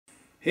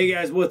Hey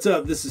guys, what's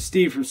up? This is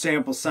Steve from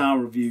Sample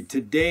Sound Review.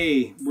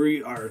 Today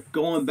we are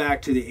going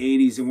back to the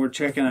 80s and we're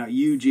checking out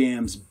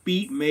Ujam's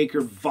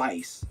Beatmaker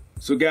Vice.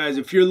 So guys,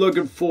 if you're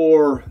looking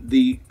for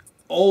the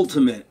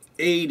ultimate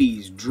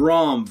 80s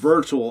drum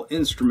virtual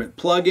instrument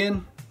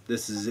plugin,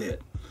 this is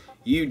it.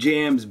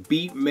 Ujam's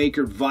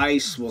Beatmaker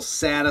Vice will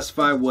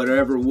satisfy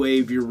whatever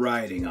wave you're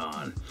riding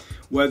on.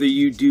 Whether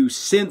you do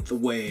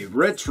synthwave,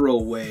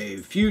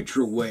 retrowave,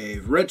 future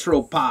wave,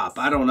 retro pop,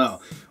 I don't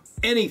know,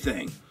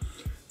 anything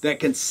that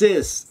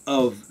consists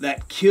of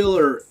that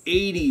killer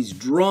 80s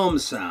drum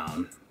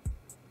sound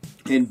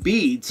and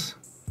beats,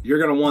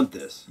 you're gonna want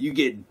this. You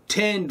get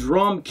 10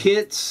 drum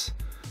kits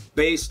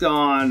based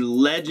on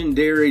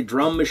legendary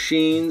drum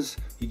machines.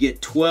 You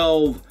get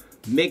 12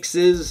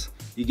 mixes.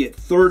 You get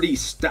 30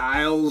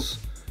 styles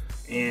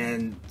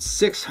and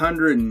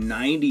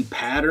 690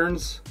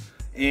 patterns.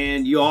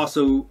 And you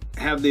also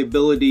have the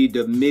ability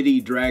to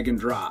MIDI drag and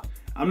drop.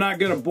 I'm not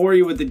gonna bore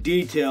you with the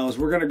details.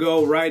 We're gonna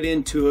go right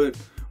into it.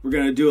 We're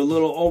going to do a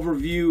little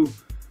overview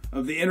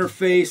of the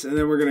interface, and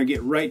then we're going to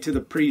get right to the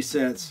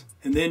presets,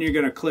 and then you're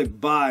going to click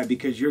buy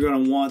because you're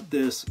going to want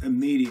this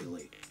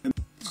immediately.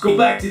 Let's go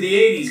back to the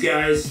 80s,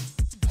 guys.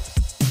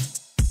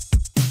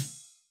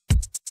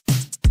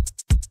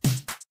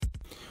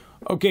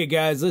 Okay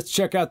guys, let's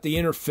check out the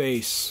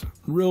interface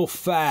real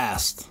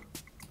fast.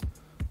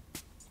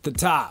 At the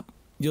top,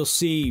 you'll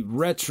see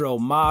retro,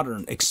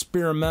 modern,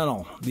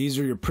 experimental. These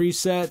are your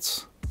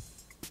presets.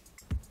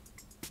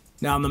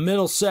 Now in the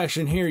middle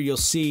section here, you'll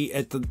see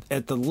at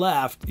the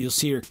left, you'll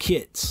see your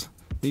kits.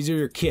 These are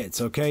your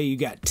kits, okay? You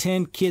got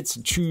 10 kits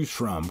to choose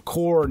from.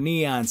 Core,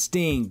 Neon,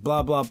 Sting,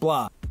 blah, blah,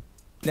 blah.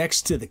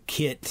 Next to the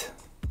kit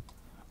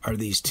are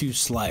these two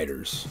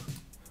sliders.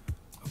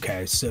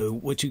 Okay, so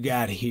what you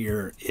got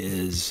here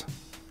is,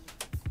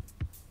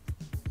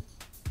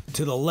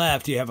 to the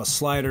left, you have a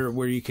slider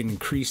where you can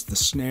increase the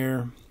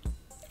snare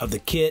of the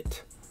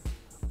kit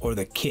or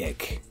the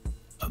kick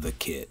of the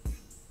kit.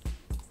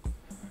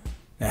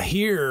 Now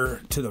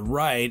here to the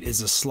right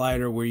is a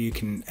slider where you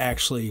can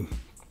actually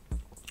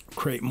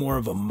create more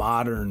of a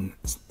modern,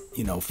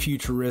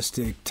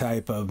 futuristic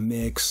type of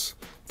mix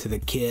to the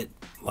kit,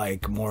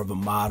 like more of a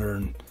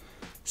modern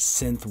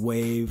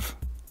synthwave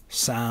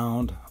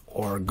sound,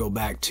 or go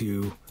back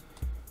to,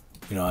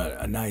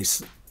 a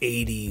nice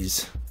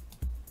 80s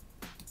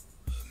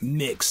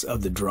mix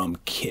of the drum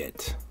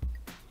kit.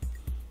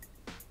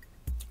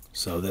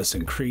 So this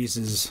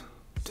increases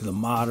to the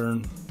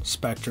modern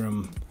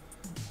spectrum,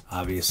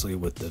 obviously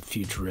with the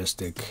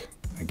futuristic,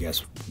 I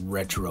guess,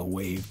 retro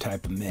wave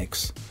type of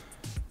mix,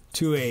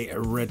 to a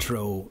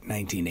retro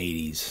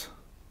 1980s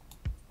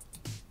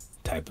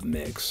type of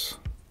mix.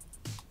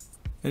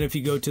 And if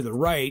you go to the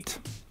right,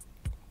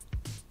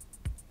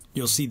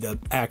 you'll see the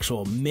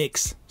actual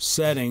mix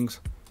settings,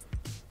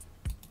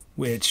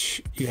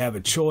 which you have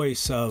a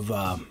choice of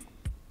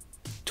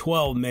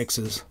 12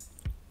 mixes.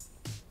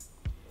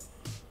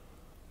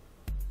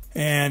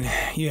 And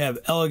you have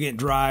elegant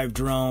drive,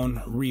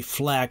 drone,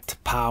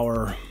 reflect,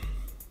 power,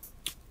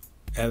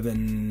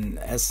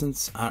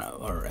 evanescence, I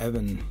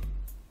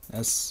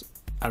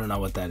don't know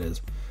what that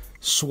is.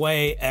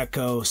 Sway,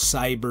 echo,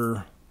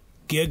 cyber,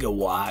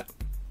 gigawatt,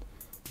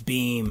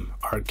 beam,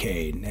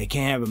 arcade. Now you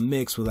can't have a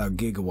mix without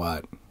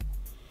gigawatt,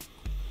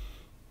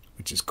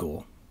 which is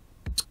cool.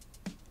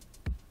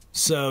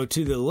 So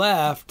to the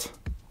left,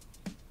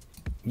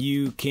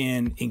 you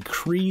can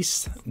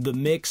increase the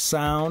mix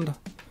sound.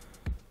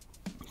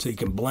 So you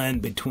can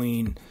blend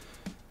between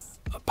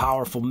a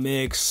powerful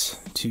mix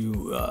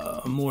to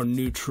a more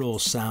neutral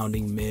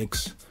sounding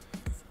mix.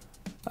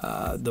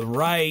 The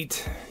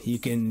right, you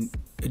can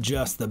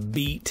adjust the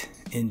beat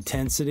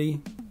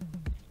intensity.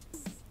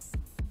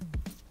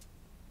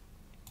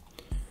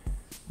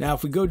 Now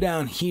if we go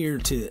down here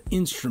to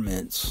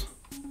instruments,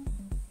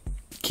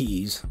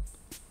 keys,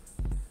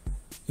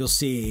 you'll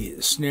see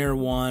snare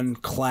 1,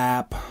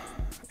 clap,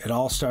 it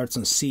all starts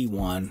on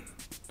C1.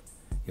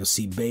 You'll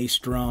see bass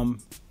drum,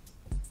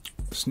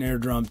 snare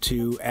drum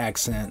 2,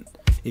 accent.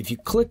 If you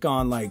click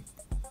on,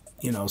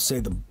 say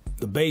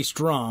the bass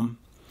drum,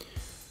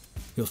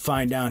 you'll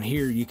find down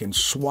here you can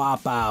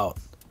swap out.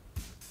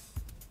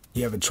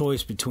 You have a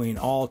choice between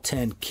all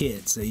 10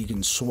 kits that you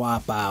can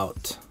swap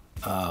out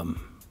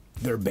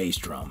their bass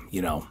drum,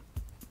 the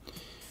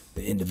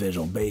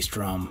individual bass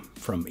drum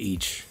from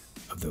each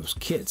of those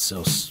kits.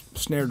 So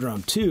snare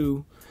drum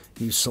 2,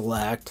 you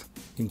select,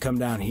 you can come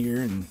down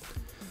here and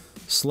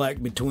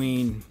select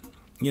between,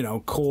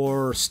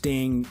 core,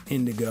 sting,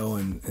 indigo,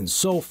 and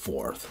so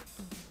forth.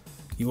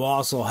 You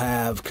also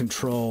have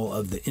control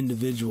of the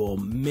individual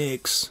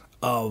mix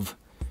of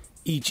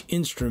each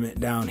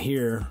instrument down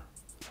here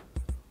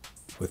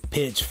with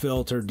pitch,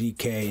 filter,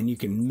 decay, and you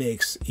can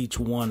mix each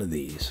one of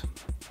these.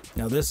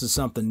 Now this is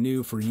something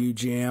new for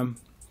Ujam,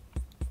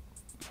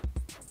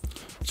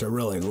 which I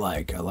really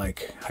like. I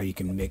like how you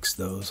can mix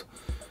those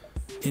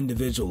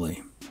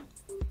individually.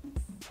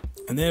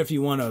 And then if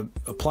you want to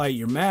apply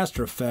your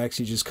master effects,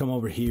 you just come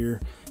over here.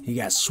 You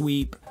got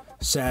sweep,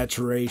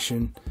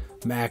 saturation,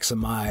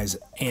 maximize,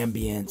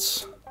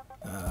 ambience,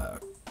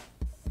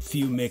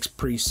 few mix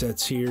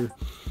presets here.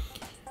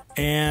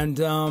 And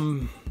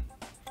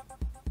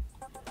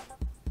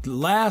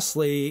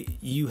lastly,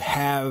 you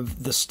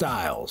have the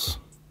styles.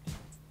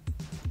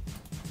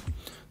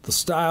 The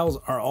styles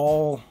are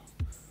all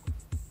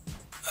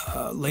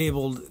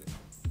labeled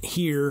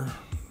here.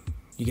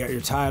 You got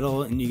your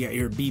title and you got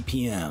your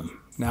BPM.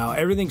 Now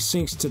everything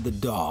syncs to the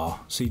DAW,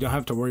 so you don't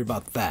have to worry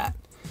about that.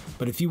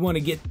 But if you want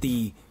to get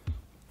the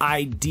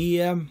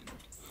idea,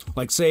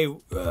 like say,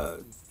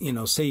 you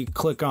know, say you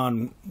click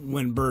on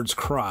When Birds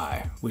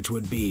Cry, which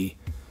would be,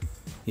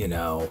 you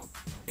know,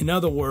 in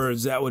other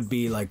words, that would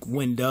be like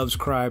When Doves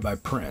Cry by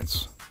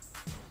Prince.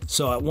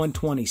 So at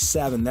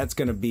 127, that's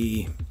going to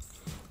be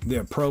the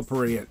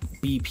appropriate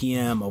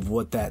BPM of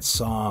what that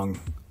song,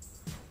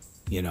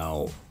 you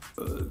know,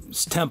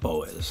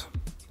 tempo is.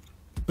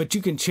 But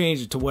you can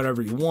change it to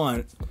whatever you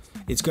want.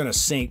 It's going to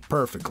sync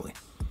perfectly.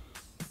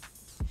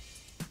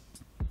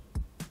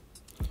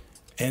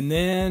 And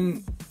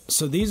then,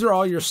 so these are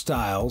all your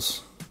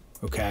styles,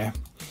 okay?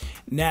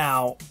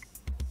 Now,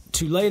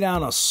 to lay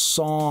down a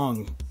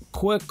song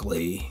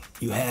quickly,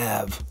 you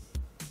have,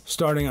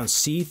 starting on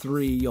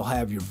C3, you'll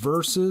have your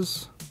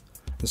verses,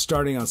 and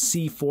starting on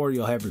C4,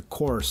 you'll have your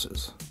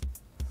choruses.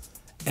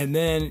 And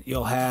then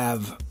you'll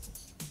have,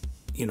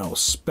 you know,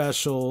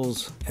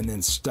 specials, and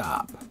then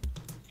stop.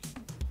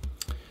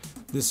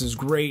 This is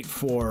great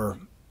for,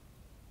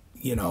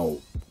 you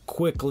know,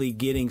 quickly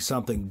getting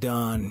something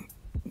done.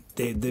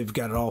 They've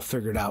got it all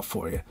figured out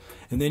for you.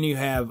 And then you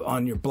have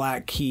on your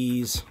black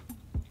keys,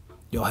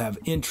 you'll have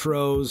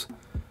intros,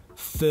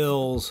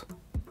 fills,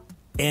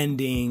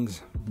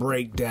 endings,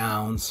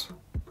 breakdowns.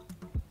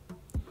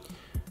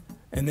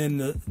 And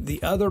then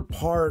the other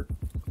part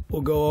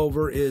we'll go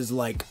over is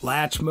like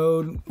latch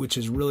mode, which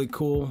is really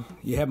cool.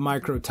 You have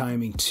micro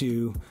timing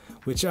too,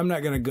 which I'm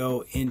not going to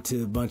go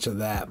into a bunch of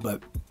that,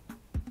 but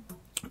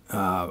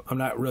I'm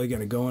not really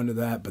going to go into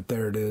that, but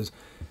there it is.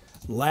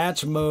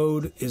 Latch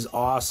mode is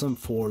awesome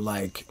for,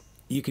 like,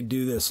 you could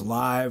do this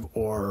live,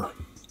 or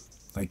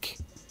like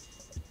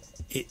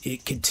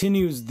it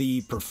continues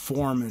the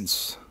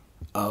performance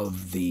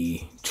of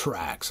the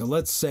track. So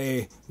let's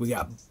say we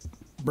got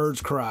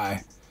Birds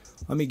Cry.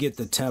 Let me get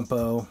the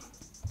tempo.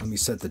 Let me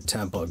set the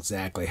tempo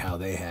exactly how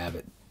they have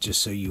it,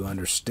 just so you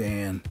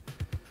understand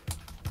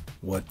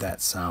what that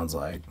sounds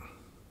like.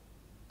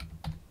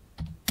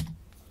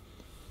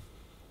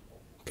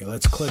 Okay,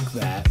 let's click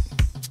that.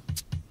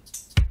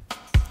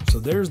 So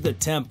there's the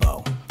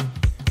tempo.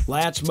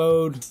 Latch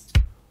mode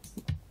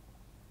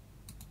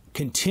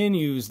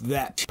continues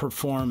that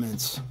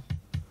performance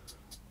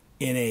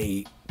in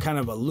a kind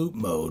of a loop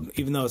mode,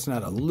 even though it's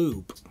not a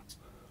loop.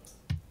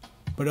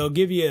 But it'll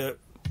give you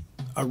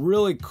a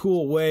really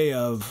cool way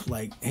of,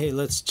 like, hey,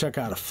 let's check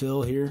out a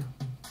fill here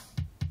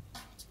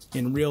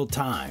in real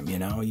time. You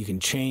know, you can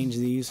change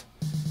these.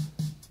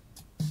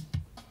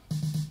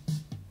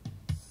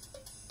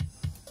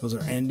 Those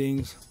are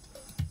endings.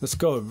 Let's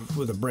go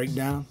with a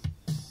breakdown.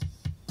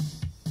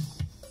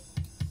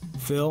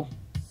 Fill.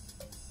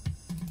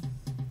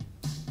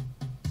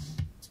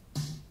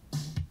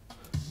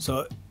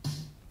 So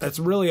that's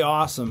really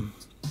awesome.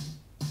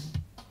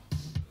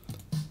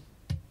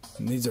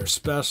 And these are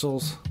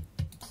specials.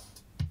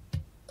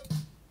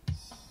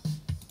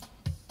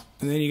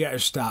 And then you got your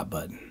stop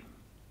button.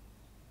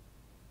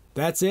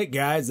 That's it,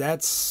 guys.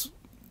 That's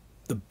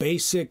the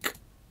basic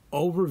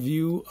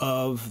overview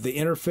of the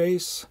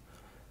interface.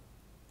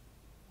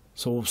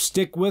 So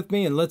stick with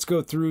me and let's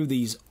go through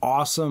these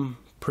awesome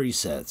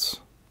presets.